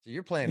So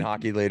you're playing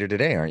hockey later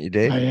today, aren't you, I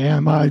Dave?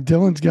 am.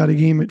 Dylan's got a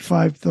game at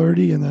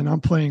 5:30, and then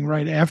I'm playing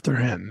right after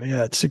him.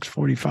 Yeah, at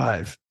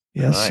 6:45.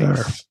 Yes, sir.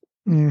 Nice.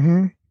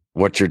 Mm-hmm.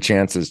 What's your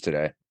chances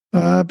today?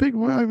 Big.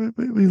 Well,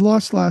 we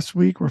lost last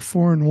week. We're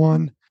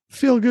 4-1.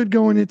 Feel good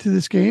going into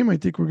this game. I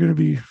think we're going to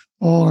be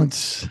all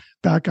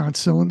back on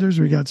cylinders.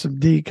 We got some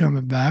D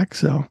coming back,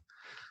 so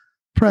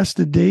press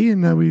the D,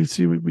 and then we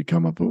see what we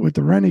come up with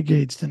the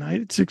Renegades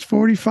tonight at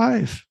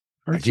 6:45.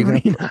 Are you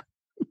gonna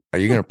Are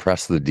you gonna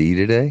press the D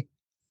today?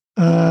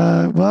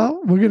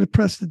 Well, we're going to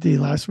press the D.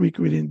 Last week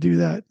we didn't do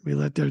that. We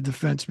let their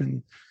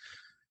defensemen.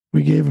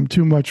 We gave them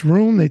too much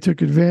room. They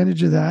took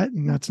advantage of that,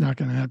 and that's not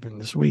going to happen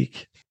this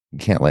week. You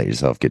can't let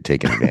yourself get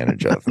taken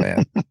advantage of,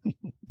 man.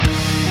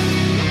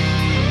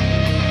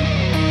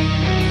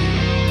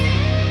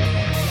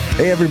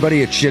 Hey,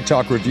 everybody, it's Shit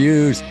Talk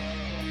Reviews.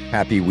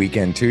 Happy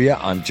weekend to you.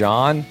 I'm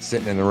John,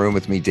 sitting in the room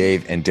with me,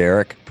 Dave and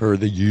Derek, per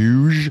the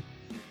usual.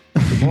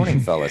 Good morning,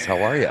 fellas.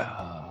 How are you?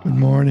 Good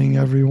morning,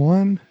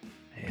 everyone.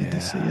 Good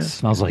to see you.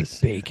 Smells like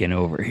bacon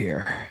over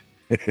here.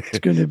 It's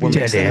going to be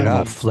Dead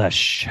animal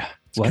flesh.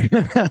 What?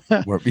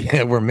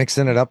 We're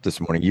mixing it up this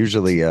morning.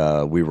 Usually,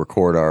 we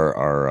record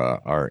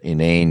our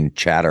inane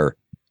chatter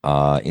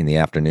in the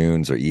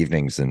afternoons or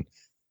evenings, and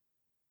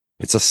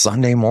it's a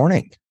Sunday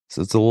morning,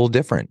 so it's a little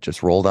different.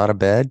 Just rolled out of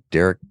bed.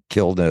 Derek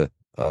killed a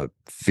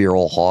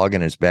feral hog in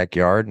his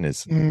backyard and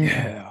has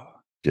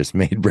just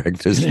made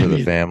breakfast for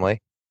the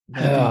family.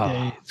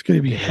 Day. It's going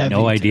to be heavy.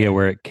 No idea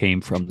where it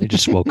came from. They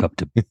just woke up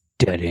to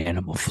dead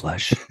animal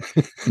flesh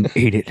and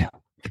ate it.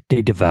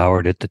 They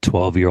devoured it, the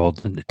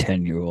 12-year-old and the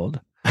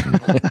 10-year-old.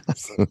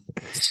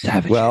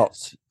 Savages. Well,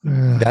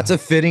 that's a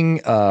fitting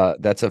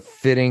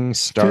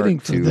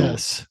start to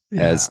this.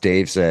 Yeah. As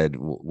Dave said,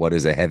 what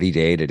is a heavy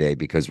day today,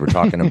 because we're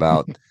talking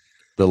about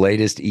the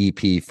latest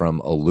EP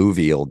from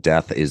Alluvial,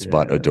 Death is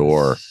But a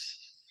Door.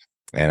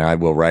 And I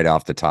will right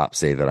off the top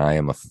say that I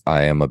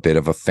am a bit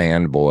of a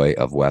fanboy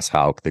of Wes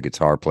Hauck, the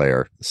guitar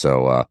player.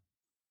 So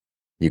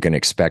you can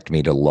expect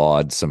me to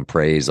laud some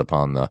praise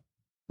upon the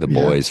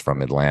boys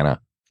from Atlanta.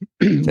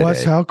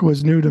 Wes Hauck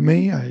was new to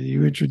me.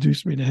 You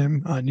introduced me to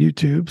him on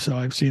YouTube, so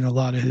I've seen a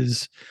lot of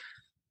his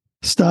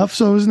stuff.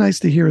 So it was nice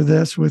to hear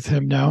this with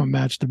him now and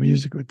match the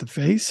music with the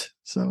face.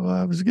 So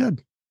it was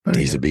good.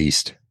 He's a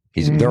beast.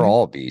 They're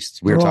all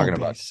beasts. We were talking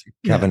about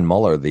Kevin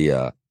Muller,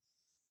 the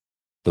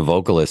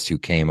vocalist who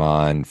came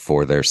on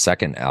for their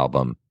second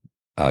album,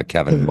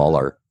 Kevin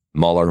Muller,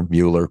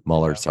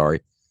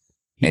 sorry.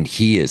 And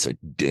he is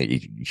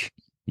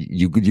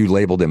you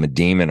labeled him a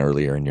demon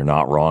earlier, and you're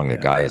not wrong. The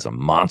guy is a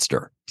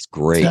monster. He's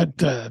great.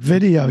 That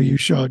video you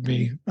showed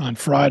me on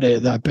Friday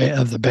of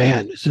the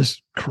band is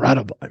just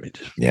incredible. I mean,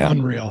 just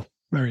unreal.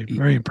 Very,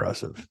 very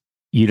impressive.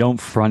 You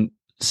don't front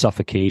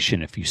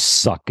suffocation if you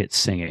suck at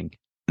singing.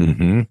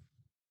 Mm-hmm.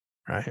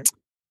 Right.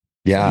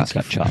 Yeah, he's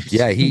got chops.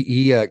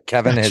 Yeah,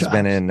 Kevin has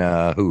been in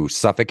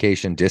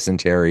Suffocation,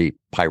 Dysentery,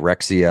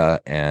 Pyrexia,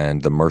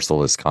 and The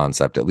Merciless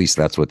Concept. At least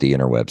that's what the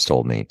interwebs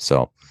told me.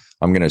 So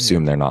I'm going to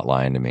assume they're not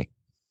lying to me.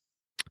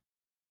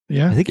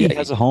 Yeah, I think he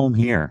has a home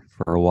here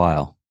for a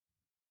while.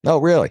 Oh,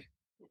 really?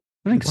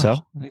 I think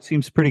so. It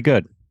seems pretty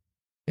good.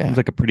 Yeah, seems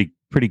like a pretty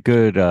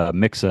good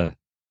mix of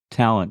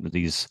talent with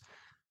these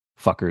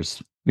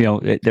fuckers. You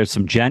know, there's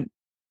some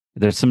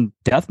there's some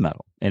death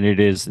metal, and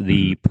it is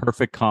the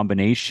perfect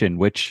combination,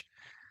 which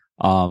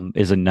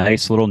is a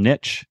nice little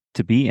niche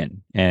to be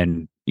in.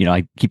 And, you know,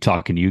 I keep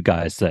talking to you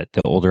guys that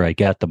the older I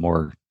get, the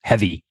more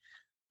heavy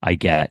I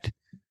get.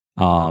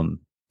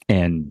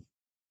 And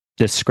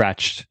this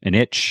scratched an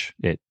itch.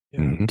 It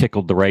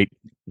tickled the right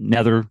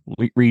nether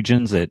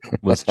regions. It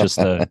was just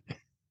a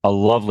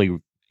lovely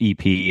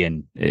EP.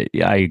 And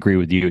I agree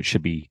with you. It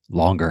should be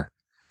longer.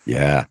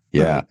 Yeah.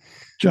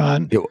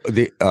 John.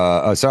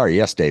 Sorry.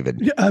 Yes,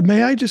 David.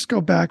 May I just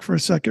go back for a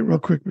second real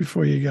quick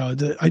before you go?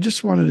 I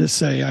just wanted to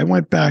say, I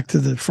went back to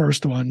the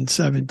first one,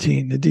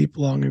 17, the deep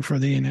longing for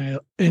the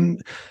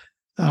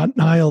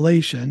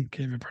annihilation.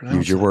 Can't even pronounce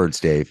Use your words,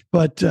 Dave.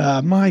 But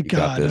my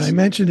God, and I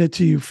mentioned it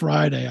to you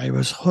Friday. I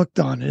was hooked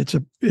on it.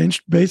 It's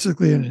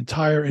basically an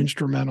entire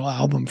instrumental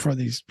album from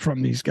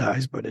these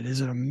guys, but it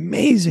is an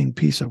amazing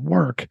piece of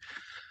work.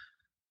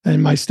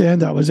 And my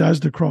standout was As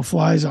the Crow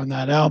Flies on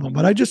that album.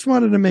 But I just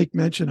wanted to make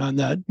mention on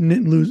that,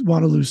 didn't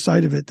want to lose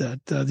sight of it,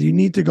 that you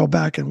need to go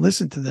back and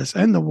listen to this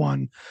and the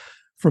one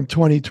from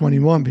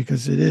 2021,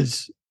 because it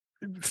is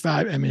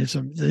I mean,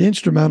 the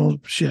instrumental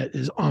shit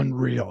is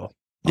unreal.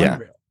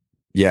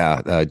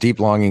 Yeah. Deep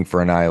Longing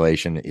for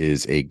Annihilation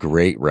is a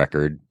great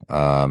record.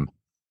 And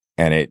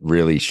it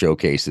really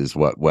showcases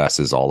what Wes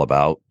is all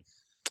about.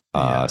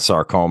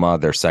 Sarcoma,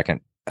 their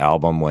second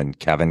album when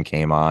Kevin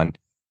came on,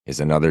 is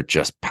another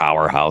just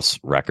powerhouse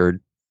record.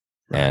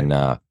 Right. And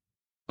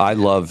I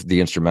love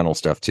the instrumental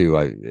stuff too.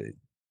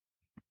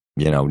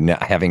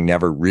 Having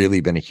never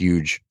really been a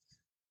huge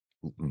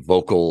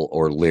vocal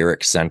or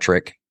lyric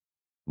centric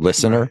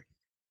listener,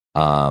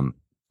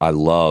 I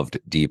loved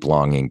Deep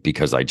Longing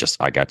because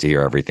I got to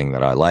hear everything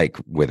that I like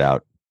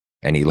without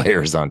any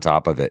layers on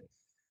top of it.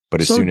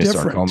 But as so soon as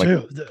different Sarcoma,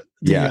 too.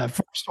 The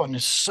first one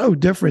is so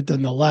different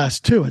than the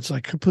last two. It's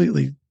like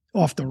completely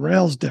off the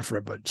rails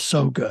different, but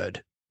so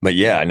good. But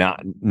yeah,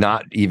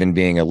 not even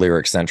being a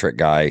lyric centric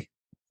guy,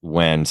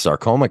 when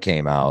Sarcoma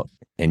came out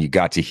and you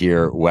got to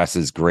hear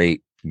Wes's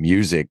great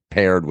music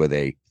paired with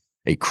a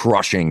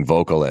crushing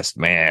vocalist,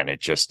 man, it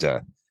just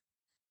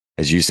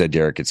as you said,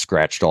 Derek, it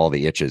scratched all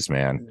the itches,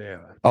 man. Yeah.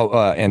 Oh,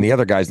 and the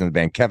other guys in the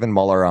band, Kevin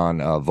Muller on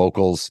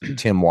vocals,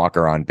 Tim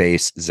Walker on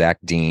bass, Zach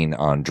Dean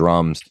on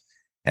drums,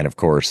 and of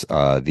course,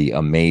 the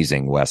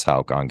amazing Wes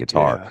Hauck on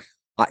guitar. Yeah.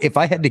 If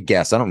I had to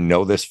guess, I don't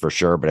know this for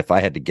sure, but if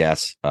I had to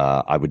guess,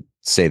 I would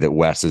say that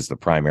Wes is the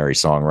primary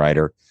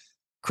songwriter,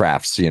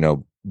 crafts,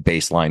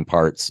 bass line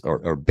parts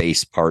or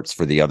bass parts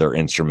for the other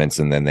instruments,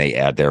 and then they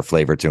add their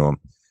flavor to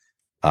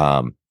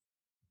them.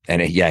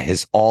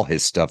 And all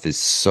his stuff is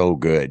so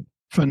good.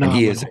 Phenomenal.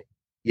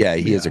 And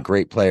he is a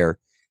great player,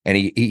 and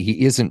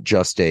he isn't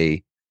just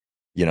a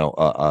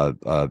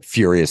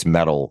furious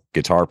metal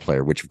guitar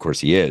player, which of course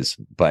he is,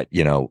 but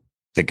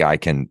the guy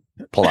can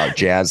pull out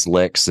jazz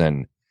licks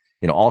and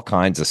all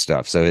kinds of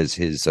stuff. So his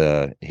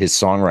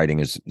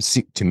songwriting is,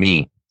 to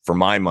me, for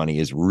my money,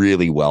 is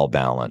really well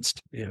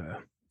balanced. Yeah,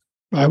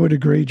 I would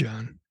agree,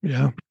 John.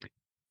 Yeah.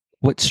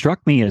 What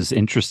struck me as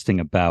interesting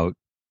about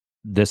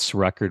this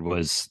record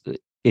was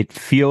it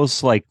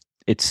feels like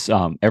it's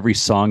every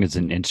song is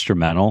an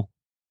instrumental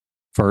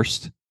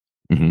first,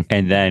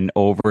 and then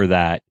over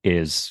that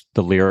is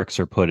the lyrics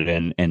are put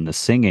in and the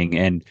singing.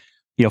 And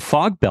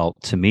Fog Belt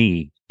to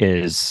me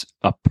is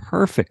a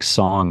perfect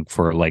song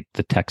for like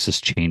the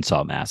Texas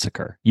Chainsaw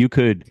Massacre. You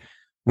could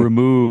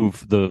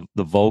remove the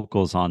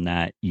vocals on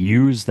that,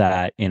 use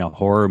that in a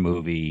horror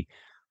movie,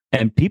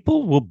 and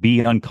people will be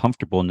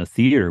uncomfortable in the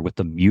theater with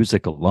the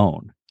music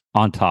alone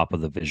on top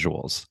of the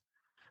visuals.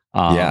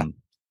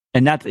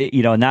 And that,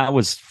 and that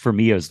was, for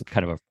me, it was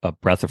kind of a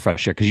breath of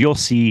fresh air, because you'll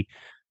see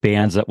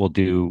bands that will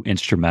do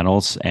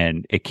instrumentals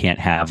and it can't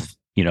have,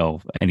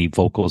 any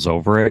vocals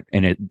over it.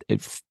 And it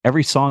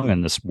every song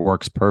in this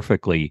works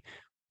perfectly,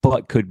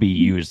 but could be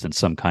used in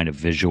some kind of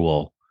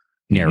visual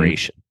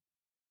narration.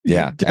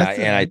 Yeah.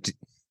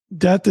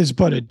 Death is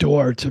But a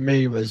Door, to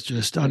me, was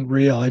just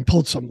unreal. I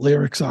pulled some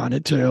lyrics on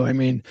it too. I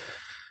mean,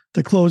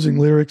 the closing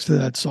lyrics to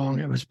that song,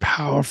 it was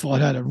powerful.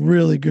 It had a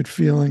really good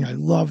feeling. I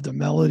loved the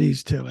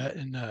melodies to it.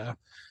 And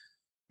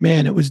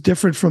man, it was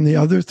different from the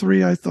other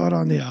three, I thought,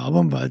 on the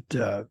album, but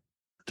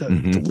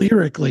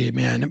lyrically,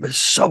 man, it was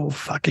so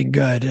fucking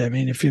good. I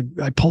mean,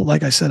 I pulled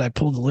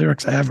the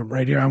lyrics. I have them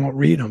right here. I won't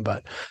read them,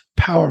 but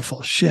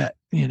powerful shit.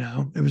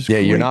 It was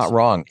great. You're not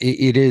wrong.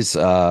 It is.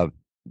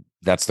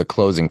 That's the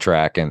closing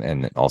track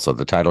and also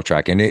the title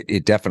track, and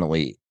it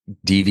definitely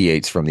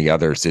deviates from the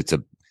others.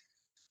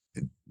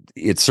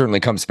 It certainly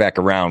comes back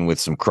around with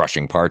some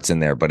crushing parts in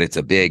there, but it's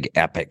a big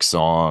epic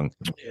song.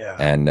 Yeah.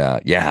 And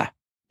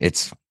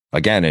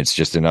it's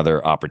just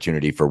another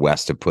opportunity for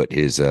Wes to put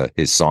his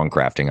song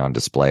crafting on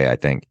display, I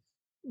think.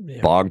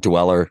 Yeah. Bog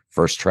Dweller,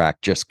 first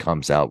track, just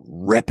comes out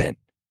ripping.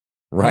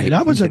 Right.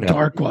 That was a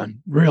dark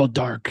one, real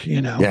dark,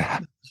 Yeah.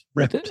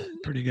 Ripped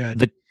pretty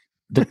good.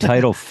 The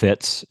title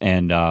fits.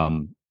 And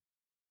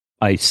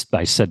I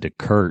said to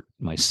Kurt,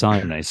 my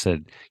son, I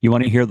said, "You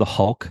want to hear the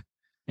Hulk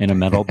in a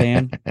metal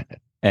band?"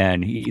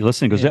 And he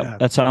listened and goes, "Yep,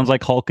 that sounds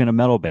like Hulk in a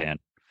metal band."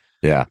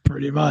 Yeah,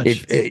 pretty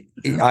much.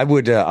 I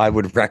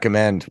would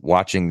recommend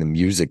watching the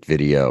music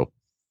video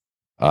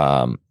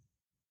for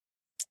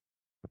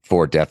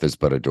Death is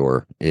But a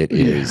Door. It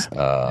is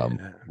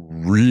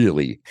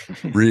really,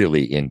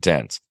 really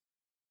intense.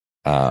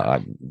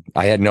 I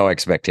had no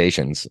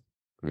expectations.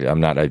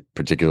 I'm not a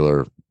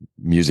particular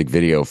music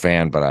video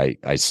fan, but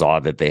I saw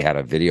that they had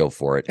a video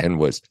for it and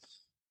was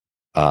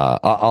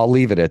I'll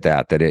leave it at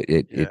that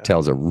it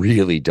tells a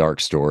really dark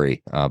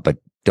story, but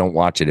don't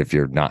watch it if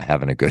you're not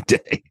having a good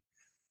day.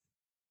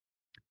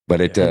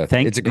 But it's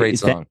a great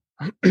song.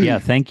 Yeah,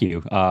 thank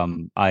you.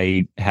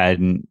 I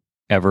hadn't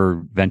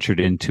ever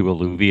ventured into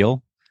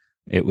Alluvial.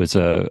 It was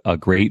a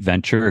great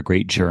venture, a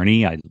great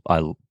journey.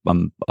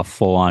 I'm a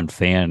full-on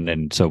fan,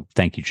 and so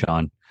thank you,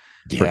 Sean,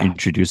 for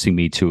introducing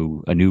me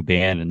to a new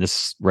band. And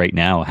this right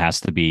now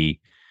has to be,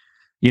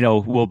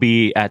 we'll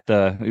be at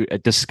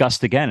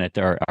discussed again at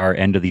our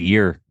end of the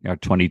year, our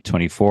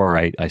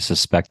 2024. I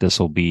suspect this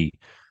will be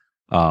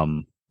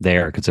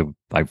there, because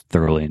I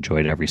thoroughly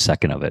enjoyed every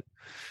second of it.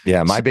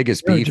 Yeah, my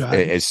biggest beef,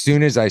 as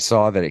soon as I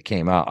saw that it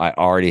came out, I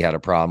already had a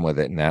problem with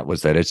it, and that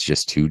was that it's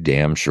just too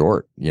damn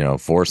short.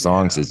 4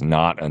 songs is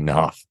not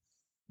enough.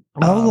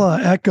 I'll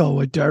echo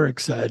what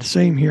Derek said.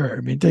 Same here.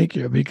 I mean, thank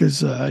you,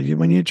 because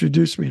when you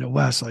introduced me to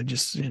Wes, I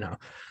just,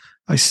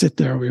 I sit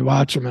there, we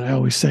watch them, and I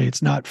always say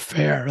it's not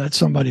fair that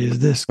somebody is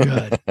this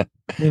good,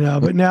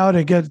 but now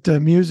to get the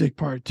music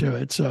part to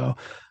it. So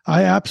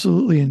I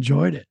absolutely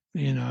enjoyed it.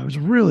 It was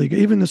really good.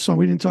 Even the song,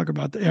 we didn't talk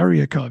about the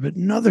Area Code, but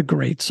another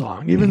great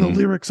song. Even the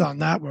lyrics on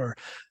that were,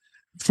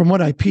 from what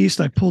I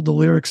pieced, I pulled the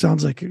lyrics.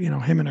 Sounds like,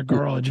 him and a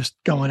girl are just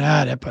going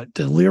at it, but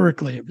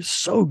lyrically, it was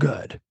so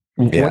good.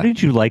 What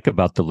did you like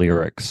about the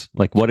lyrics?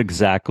 Like, what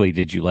exactly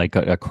did you like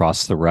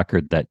across the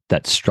record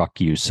that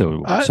struck you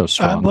so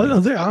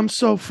strongly? I'm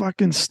so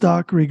fucking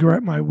stuck.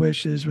 Regret my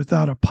wishes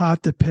without a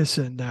pot to piss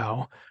in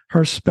now.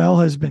 Her spell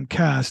has been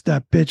cast.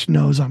 That bitch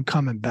knows I'm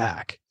coming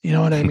back. You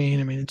know what I mean?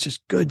 I mean, it's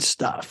just good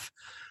stuff.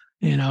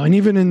 And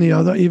even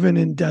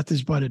in Death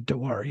is But a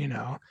Door,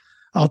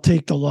 I'll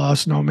take the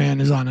loss. No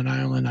man is on an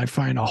island. I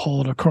find a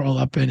hole to crawl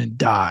up in and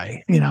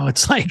die.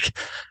 It's like,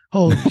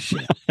 holy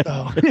shit.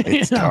 So,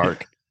 it's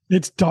dark.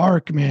 It's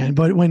dark, man.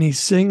 But when he's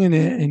singing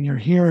it and you're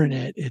hearing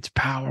it, it's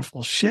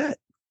powerful shit.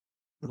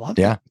 Love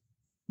it.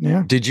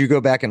 Yeah. Did you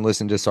go back and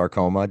listen to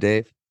Sarcoma,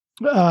 Dave?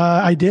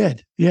 I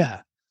did.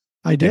 Yeah,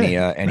 I did.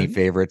 Any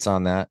favorites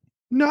on that?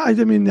 No, I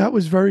mean, that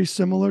was very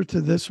similar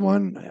to this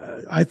one.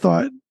 I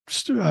thought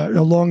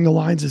along the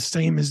lines the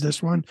same as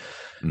this one,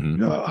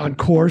 on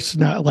course,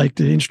 not like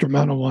the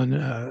instrumental one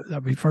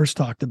that we first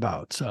talked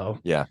about. So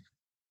yeah,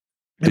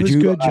 it was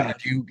good.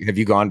 Have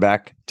you gone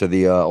back to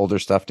the older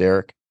stuff,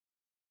 Derek?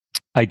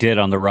 I did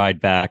on the ride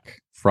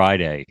back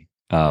Friday.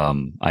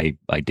 I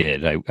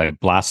did. I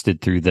blasted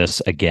through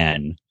this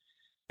again,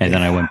 and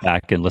then I went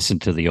back and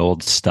listened to the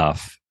old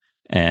stuff.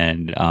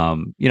 And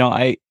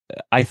I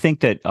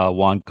think that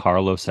Juan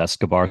Carlos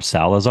Escobar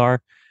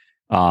Salazar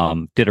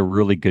did a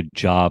really good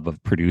job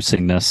of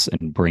producing this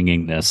and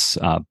bringing this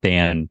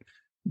band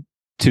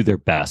to their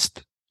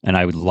best. And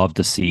I would love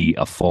to see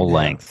a full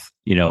length,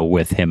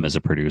 with him as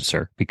a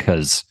producer,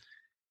 because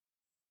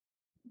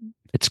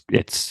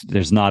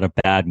there's not a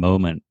bad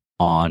moment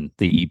on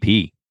the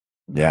EP.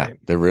 Yeah, right.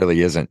 There really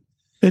isn't.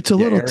 It's a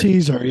little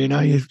teaser,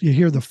 you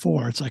hear the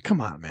 4. It's like,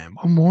 come on, man,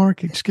 one more.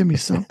 Can you just give me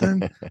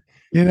something?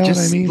 You know just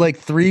what I mean? Like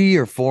 3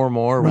 or 4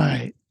 more.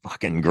 Right.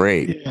 Fucking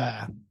great.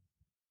 Yeah.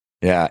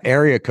 Yeah.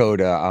 Area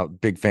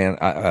Code, big fan.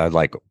 I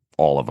like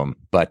all of them,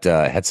 but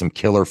had some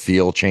killer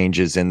feel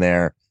changes in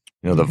there.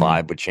 The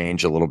vibe would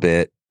change a little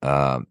bit.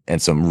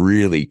 And some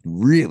really,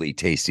 really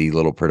tasty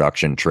little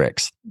production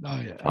tricks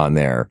on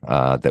there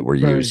that were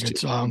Very used. Good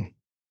song.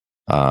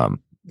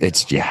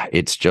 It's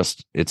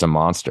a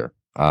monster.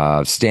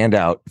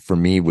 Standout for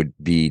me would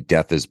be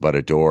Death is But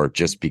a Door,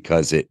 just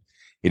because it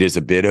is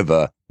a bit of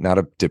not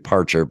a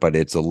departure, but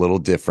it's a little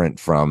different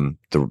from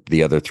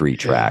the other 3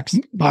 tracks.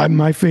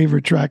 My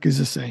favorite track is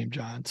the same,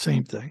 John.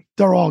 Same thing.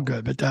 They're all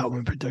good, but that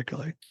one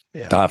particularly.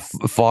 Yeah.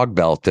 Fog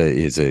Belt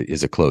is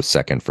a close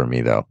second for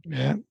me, though.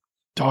 Yeah.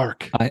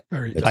 Dark.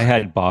 Very dark. I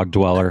had Bog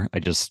Dweller. I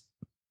just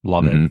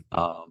love it.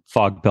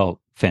 Fog Belt,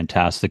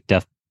 fantastic.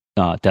 Death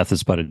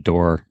is But a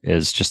Door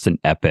is just an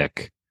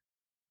epic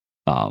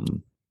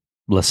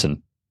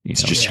listen.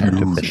 It's just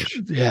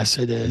huge. Yes,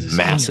 it is.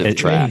 Massive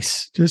track.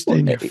 Just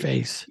in your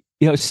face.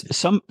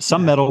 Some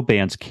metal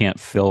bands can't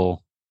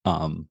fill.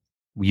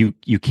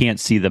 You can't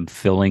see them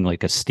filling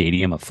like a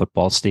stadium, a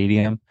football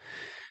stadium.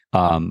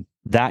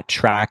 That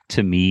track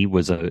to me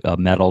was a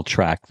metal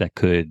track that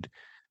could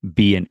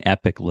be an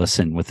epic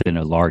listen within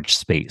a large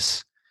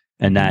space,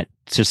 and that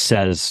just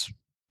says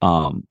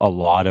a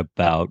lot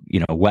about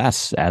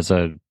Wes as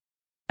a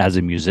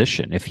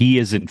musician. If he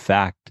is in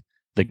fact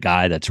the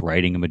guy that's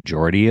writing a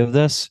majority of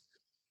this,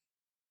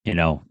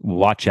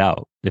 watch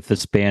out. If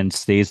this band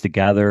stays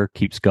together,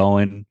 keeps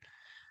going,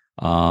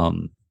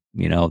 the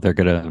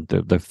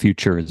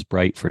future is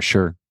bright for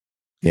sure.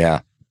 Yeah.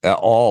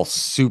 All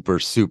super,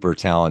 super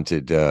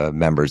talented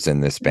members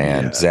in this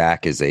band. Yeah.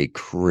 Zach is a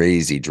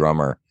crazy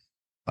drummer.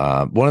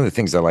 One of the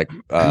things I like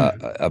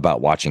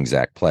about watching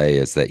Zach play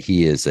is that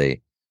he is a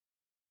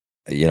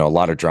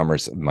lot of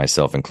drummers,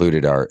 myself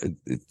included,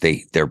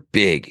 they're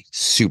big,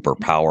 super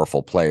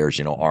powerful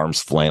players,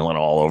 arms flailing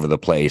all over the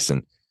place,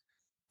 and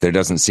there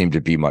doesn't seem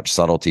to be much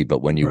subtlety.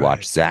 But when you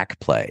watch Zach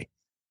play,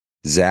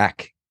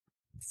 Zach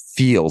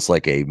feels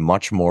like a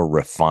much more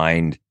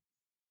refined,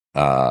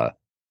 for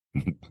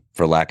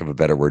lack of a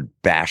better word,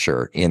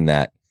 basher, in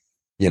that,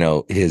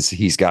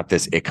 he's got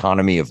this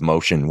economy of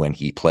motion when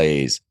he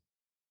plays,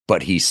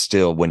 but he's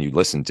still, when you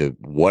listen to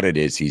what it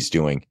is he's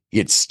doing,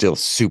 it's still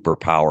super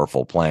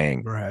powerful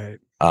playing. Right.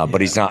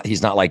 But he's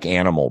not like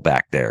Animal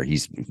back there. He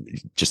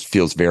just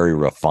feels very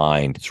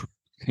refined.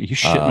 Are you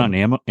shitting on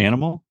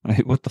Animal?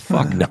 What the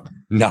fuck? No,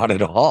 not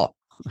at all.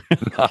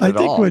 I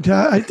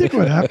think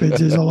what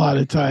happens is a lot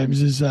of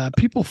times is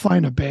people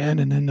find a band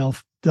and then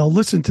they'll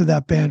listen to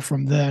that band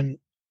from then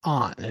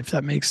on, if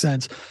that makes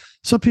sense.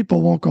 Some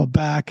people won't go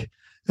back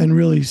and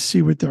really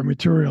see what their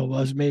material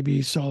was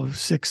maybe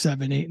 6,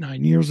 7, 8,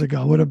 9 years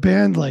ago. With a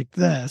band like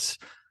this,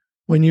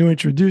 when you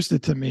introduced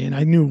it to me, and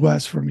I knew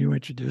Wes from you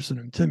introducing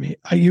him to me,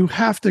 you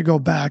have to go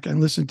back and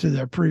listen to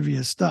their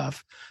previous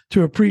stuff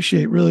to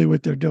appreciate really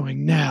what they're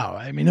doing now.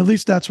 I mean, at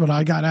least that's what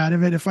I got out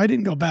of it. If I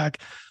didn't go back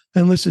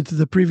and listen to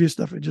the previous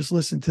stuff and just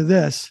listen to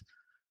this,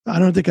 I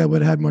don't think I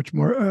would have had much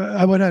more.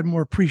 I would have had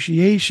more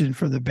appreciation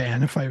for the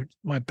band if I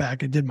went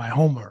back and did my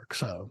homework.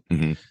 So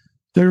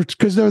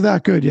because they're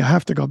that good, you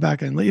have to go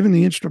back, and even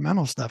the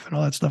instrumental stuff and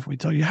all that stuff we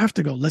tell you have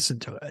to go listen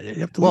to it.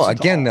 You have to. Well,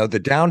 again, though,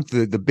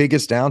 the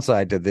biggest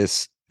downside to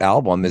this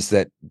album is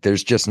that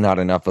there's just not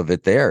enough of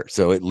it there.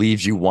 So it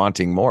leaves you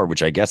wanting more,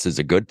 which I guess is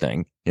a good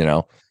thing.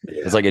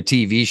 It's like a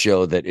TV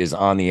show that is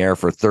on the air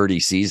for 30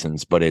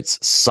 seasons, but it's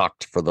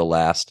sucked for the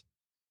last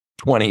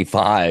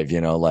 25,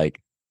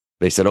 like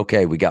they said,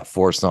 okay, we got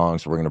 4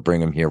 songs. We're going to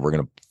bring them here. We're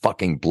going to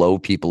fucking blow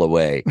people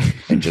away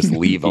and just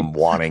leave them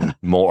wanting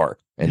more.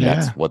 And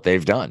that's what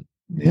they've done.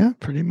 Yeah,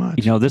 pretty much.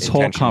 This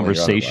whole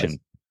conversation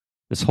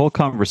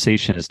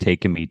has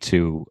taken me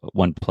to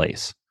one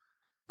place.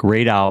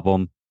 Great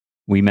album.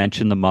 We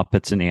mentioned the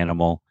Muppets and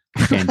Animal,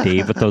 and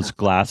Dave with those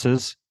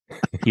glasses.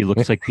 He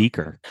looks like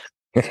Beaker.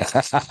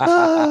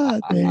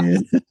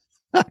 Man.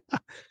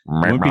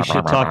 Wouldn't be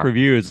Shit Talk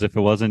Reviews if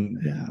it wasn't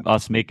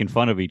us making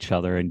fun of each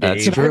other. And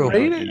Dave, that's true.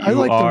 I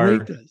like to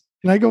rate this.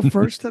 Can I go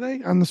first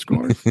today on the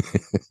scores?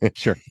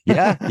 Sure.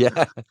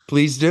 Yeah,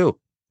 please do.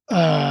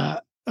 I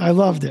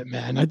loved it,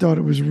 man. I thought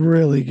it was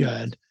really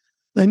good.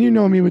 Then you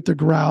know me with the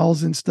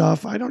growls and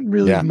stuff. I don't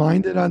really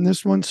mind it on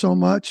this one so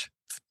much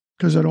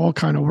because it all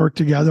kind of worked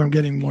together. I'm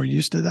getting more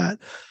used to that.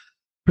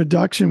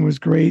 Production was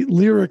great.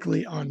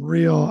 Lyrically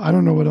unreal. I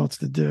don't know what else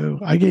to do.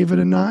 I gave it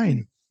a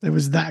 9. It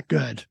was that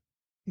good.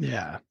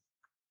 Yeah.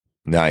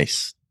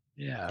 Nice.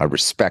 Yeah. I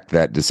respect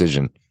that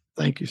decision.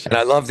 Thank you, sir. And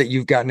I love that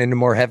you've gotten into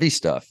more heavy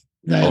stuff.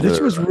 Yeah, this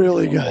was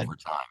really good. Over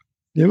time.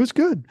 It was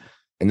good.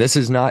 And this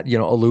is not,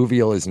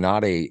 Alluvial is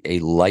not a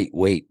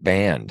lightweight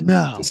band.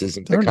 No. This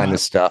isn't the kind of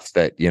stuff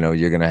that,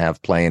 you're going to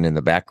have playing in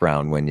the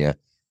background when you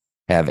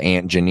have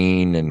Aunt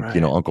Janine and,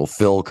 Uncle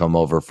Phil come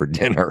over for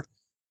dinner.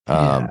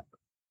 But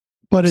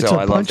it's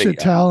a bunch of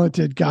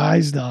talented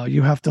guys, though.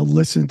 You have to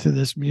listen to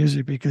this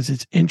music because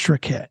it's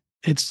intricate.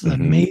 It's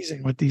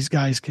amazing what these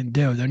guys can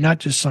do. They're not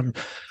just some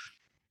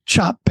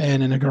chop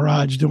band in a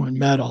garage doing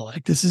metal.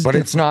 Like this is, but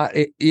different. It's not.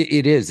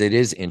 It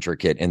is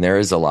intricate, and there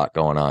is a lot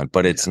going on.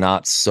 But it's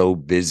not so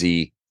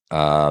busy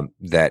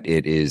that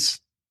it is,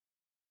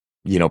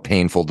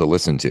 painful to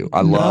listen to.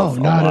 I love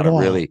a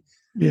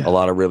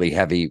lot of really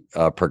heavy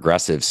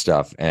progressive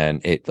stuff,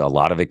 and a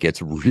lot of it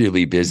gets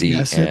really busy.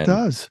 Yes, it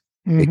does.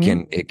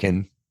 It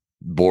can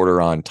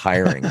border on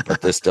tiring, but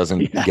this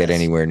doesn't get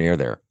anywhere near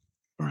there.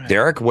 Right.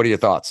 Derek, what are your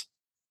thoughts?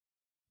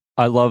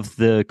 I love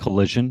the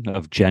collision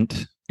of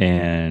gent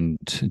and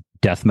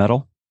death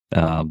metal.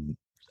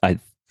 I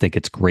think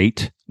it's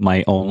great.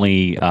 My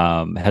only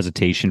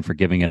hesitation for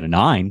giving it a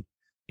 9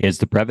 is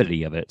the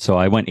brevity of it. So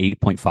I went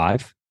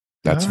 8.5.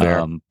 That's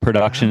fair.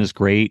 Production is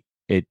great.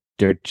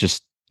 There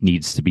just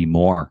needs to be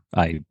more.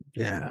 I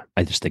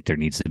just think there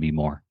needs to be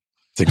more.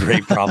 It's a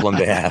great problem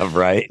to have,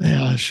 right?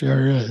 Yeah,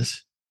 sure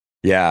is.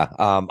 Yeah.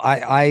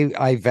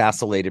 I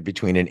vacillated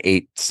between an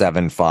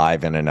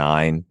 8.75 and a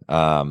 9.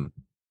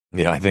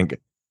 I think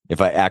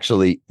if I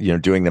actually,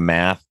 doing the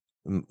math,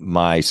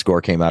 my score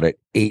came out at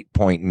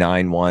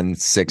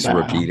 8.916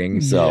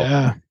 repeating. So,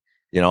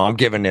 I'm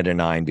giving it a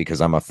 9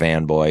 because I'm a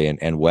fanboy,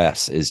 and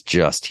Wes is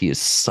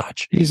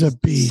he's a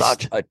beast,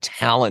 such a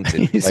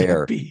talented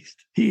player. A beast.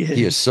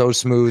 He is so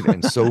smooth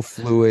and so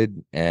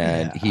fluid,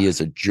 and he is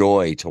a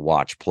joy to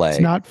watch play. It's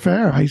not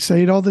fair. I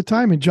say it all the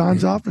time in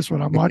John's office when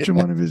I'm watching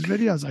one of his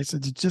videos. I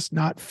said, it's just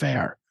not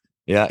fair.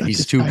 Yeah,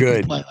 he's too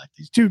good.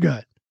 He's too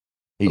good.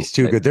 He's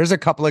too good. There's a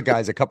couple of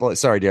guys,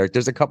 sorry, Derek.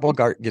 There's a couple of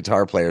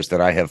guitar players that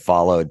I have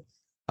followed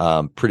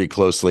pretty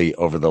closely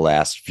over the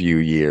last few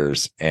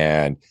years.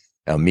 And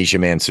Misha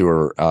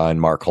Mansour and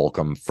Mark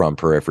Holcomb from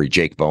Periphery,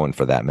 Jake Bowen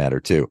for that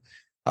matter, too.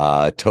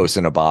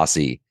 Tosin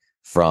Abasi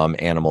from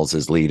Animals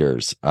as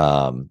Leaders,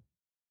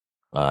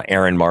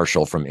 Aaron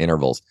Marshall from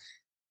Intervals.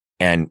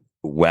 And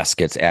Wes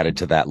gets added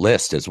to that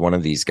list as one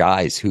of these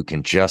guys who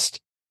can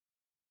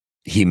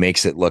he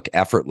makes it look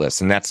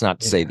effortless. And that's not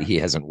to say that he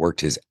hasn't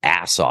worked his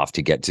ass off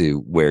to get to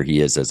where he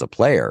is as a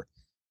player.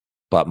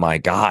 But my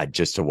God,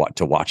 just to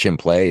watch him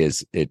play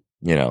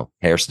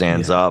hair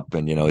stands up,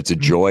 and, it's a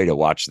joy to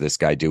watch this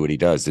guy do what he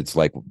does. It's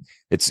like,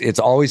 it's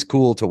always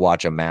cool to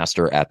watch a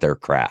master at their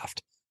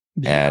craft.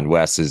 Yeah. And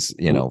Wes is,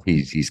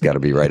 he's got to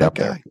be right up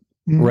there.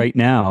 Right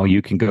now,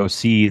 you can go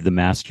see the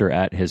master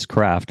at his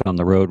craft on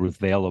the road with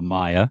Veil of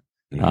Maya.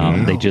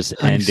 They just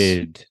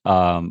ended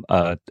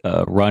a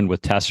run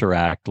with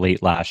Tesseract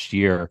late last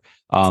year.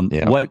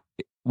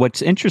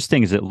 What's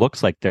interesting is it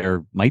looks like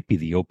there might be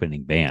the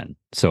opening band.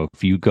 So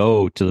if you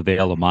go to the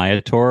Veil of Maya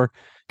tour,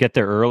 get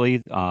there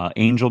early.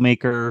 Angel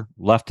Maker,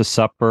 Left to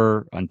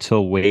Supper,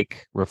 Until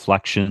Wake,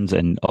 Reflections,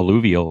 and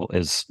Alluvial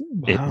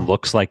it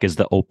looks like is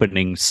the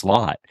opening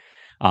slot.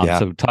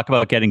 So talk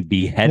about getting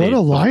beheaded. What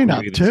a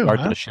lineup too! Start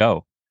the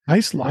show.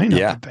 Nice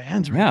lineup of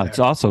bands. Right it's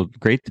also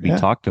great to be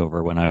talked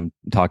over when I'm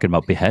talking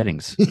about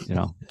beheadings.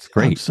 It's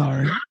great. I'm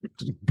sorry.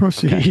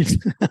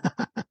 Proceed.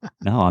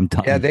 No, I'm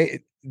done. Yeah,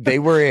 they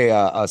were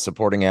a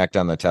supporting act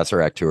on the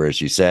Tesseract tour,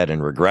 as you said,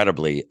 and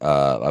regrettably,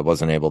 I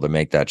wasn't able to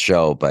make that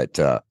show. But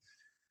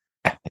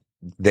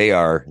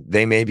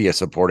they may be a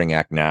supporting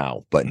act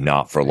now, but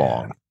not for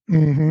long.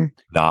 Mm-hmm.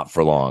 Not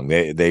for long.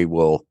 They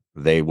will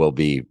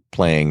be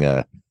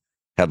playing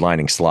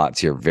headlining slots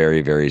here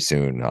very, very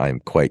soon. I'm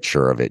quite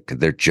sure of it because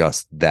they're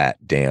just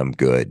that damn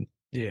good.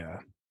 Yeah.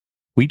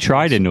 We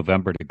tried in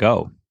November to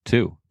go,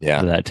 too. Yeah.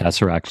 For that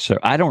Tesseract. So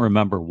I don't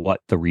remember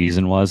what the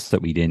reason was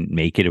that we didn't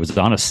make it. It was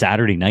on a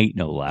Saturday night,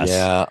 no less.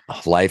 Yeah.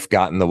 Life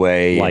got in the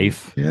way.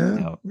 Life.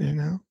 Yeah. You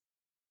know.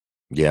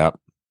 Yeah.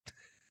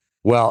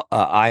 Well,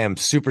 I am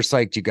super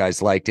psyched you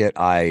guys liked it.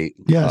 I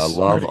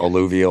love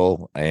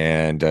Alluvial,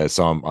 and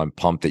so I'm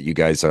pumped that you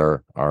guys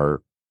are.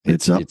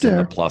 It's up there. In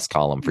the plus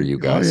column for you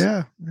guys. Oh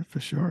yeah, for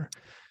sure.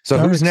 So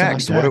Derek's who's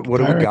next? What do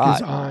we got?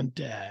 Is on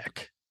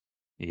deck.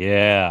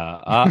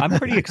 Yeah, I'm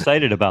pretty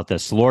excited about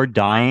this. Lord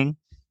Dying,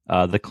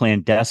 the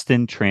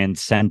Clandestine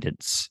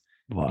Transcendence,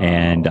 wow.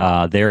 And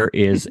there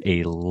is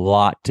a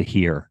lot to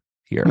hear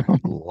here. A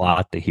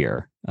lot to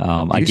hear.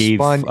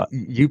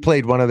 You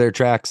played one of their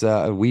tracks.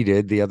 We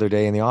did the other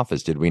day in the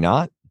office, did we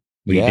not?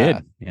 We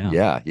did.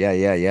 Yeah.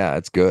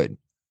 It's good.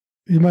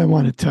 You might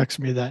want to text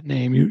me that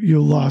name.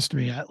 You lost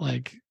me at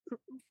like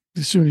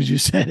as soon as you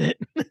said it.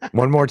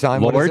 One more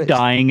time. Lord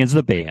Dying is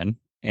the band,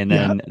 and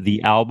then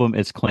the album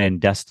is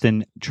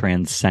Clandestine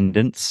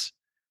Transcendence.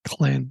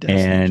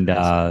 Clandestine.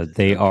 And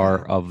they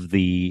are of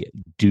the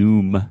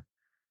doom,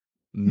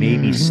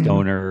 maybe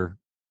stoner,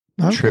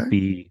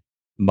 trippy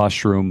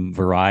mushroom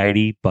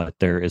variety, but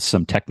there is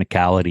some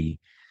technicality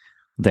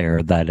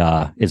there that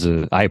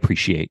I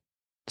appreciate.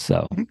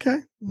 So nice.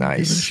 Give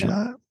it a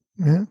shot.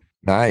 Yeah.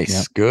 Nice.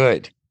 Yep.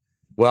 Good.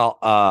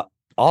 Well,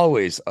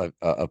 always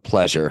a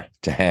pleasure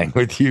to hang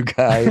with you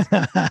guys.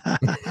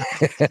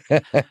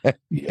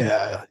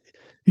 Yeah.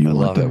 I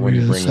love it when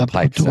you bring the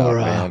pipes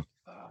out,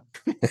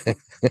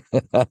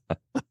 man.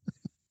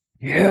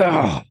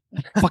 Yeah.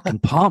 Fucking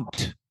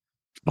pumped.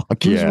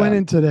 Who's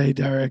winning today,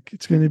 Derek?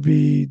 It's going to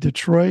be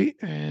Detroit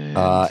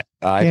and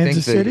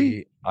Kansas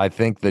City. I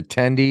think the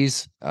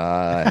tendies,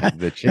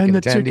 the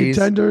chicken chicken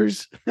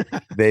tenders.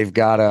 they've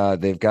got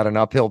an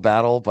uphill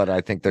battle, but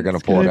I think they're going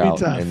to pull it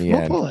out in the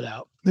end. We'll pull it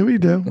out. We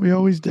do. We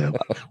always do.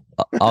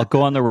 I'll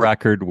go on the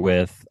record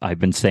with I've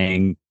been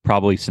saying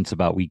probably since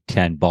about week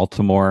 10,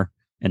 Baltimore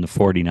and the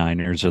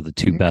 49ers are the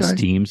two best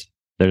teams.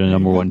 They're the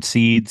number one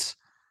seeds.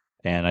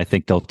 And I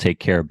think they'll take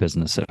care of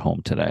business at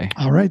home today.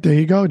 All right, there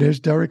you go.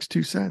 There's Derek's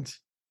 2 cents.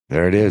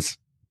 There it is.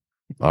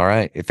 All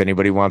right. If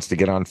anybody wants to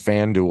get on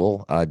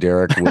FanDuel,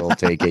 Derek will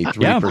take a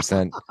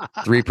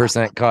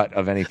 3% cut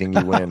of anything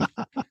you win.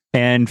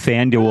 And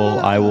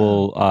FanDuel, I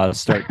will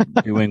start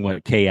doing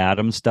what Kay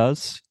Adams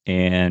does,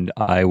 and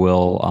I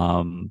will,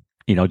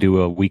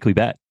 do a weekly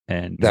bet.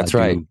 And that's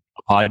right.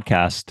 A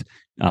podcast.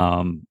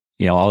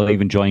 I'll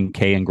even join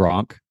Kay and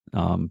Gronk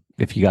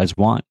if you guys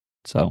want.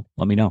 So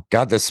let me know.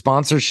 God, the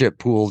sponsorship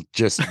pool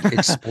just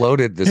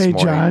exploded this morning.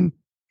 Hey,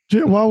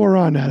 John, while we're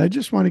on that, I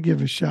just want to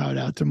give a shout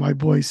out to my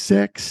boy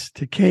Six,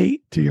 to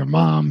Kate, to your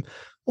mom,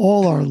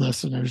 all our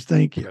listeners.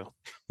 Thank you.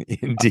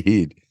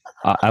 Indeed.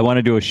 I want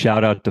to do a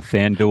shout out to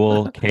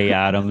FanDuel, Kay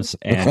Adams,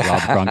 and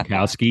Rob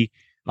Gronkowski.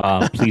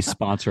 Please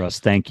sponsor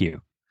us. Thank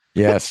you.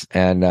 Yes,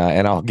 and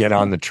I'll get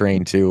on the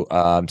train too.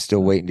 I'm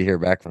still waiting to hear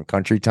back from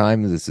Country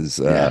Time. This is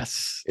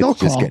it's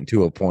just getting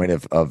to a point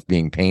of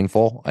being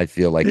painful. I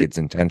feel like it's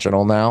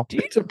intentional now.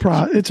 It's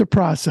a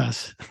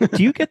process.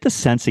 Do you get the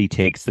sense he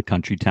takes the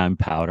Country Time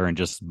powder and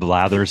just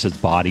blathers his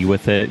body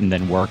with it and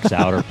then works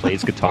out or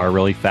plays guitar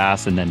really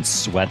fast and then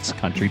sweats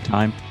Country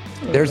Time?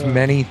 There's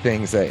many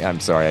things I'm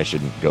sorry, I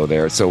shouldn't go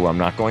there, so I'm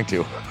not going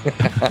to.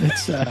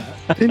 It's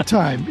in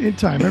time,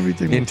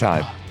 everything in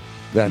time.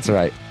 That's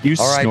right. You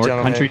all right, snort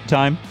gentlemen. Country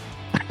Time?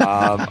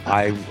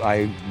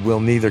 I will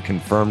neither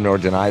confirm nor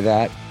deny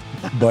that,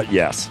 but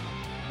yes.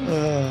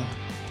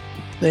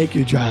 Thank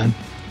you, John.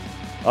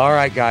 All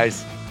right,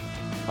 guys.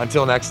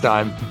 Until next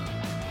time.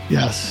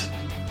 Yes.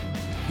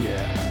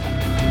 Yeah.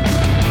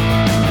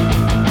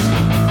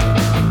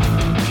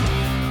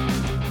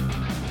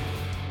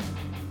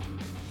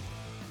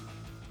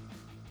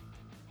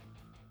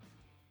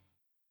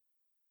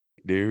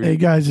 Dude. Hey,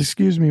 guys,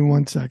 excuse me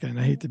 1 second.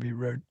 I hate to be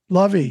rude.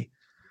 Lovey,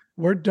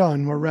 we're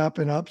done. We're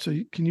wrapping up. So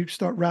can you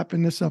start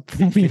wrapping this up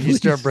for me? Can you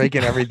start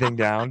breaking everything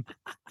down?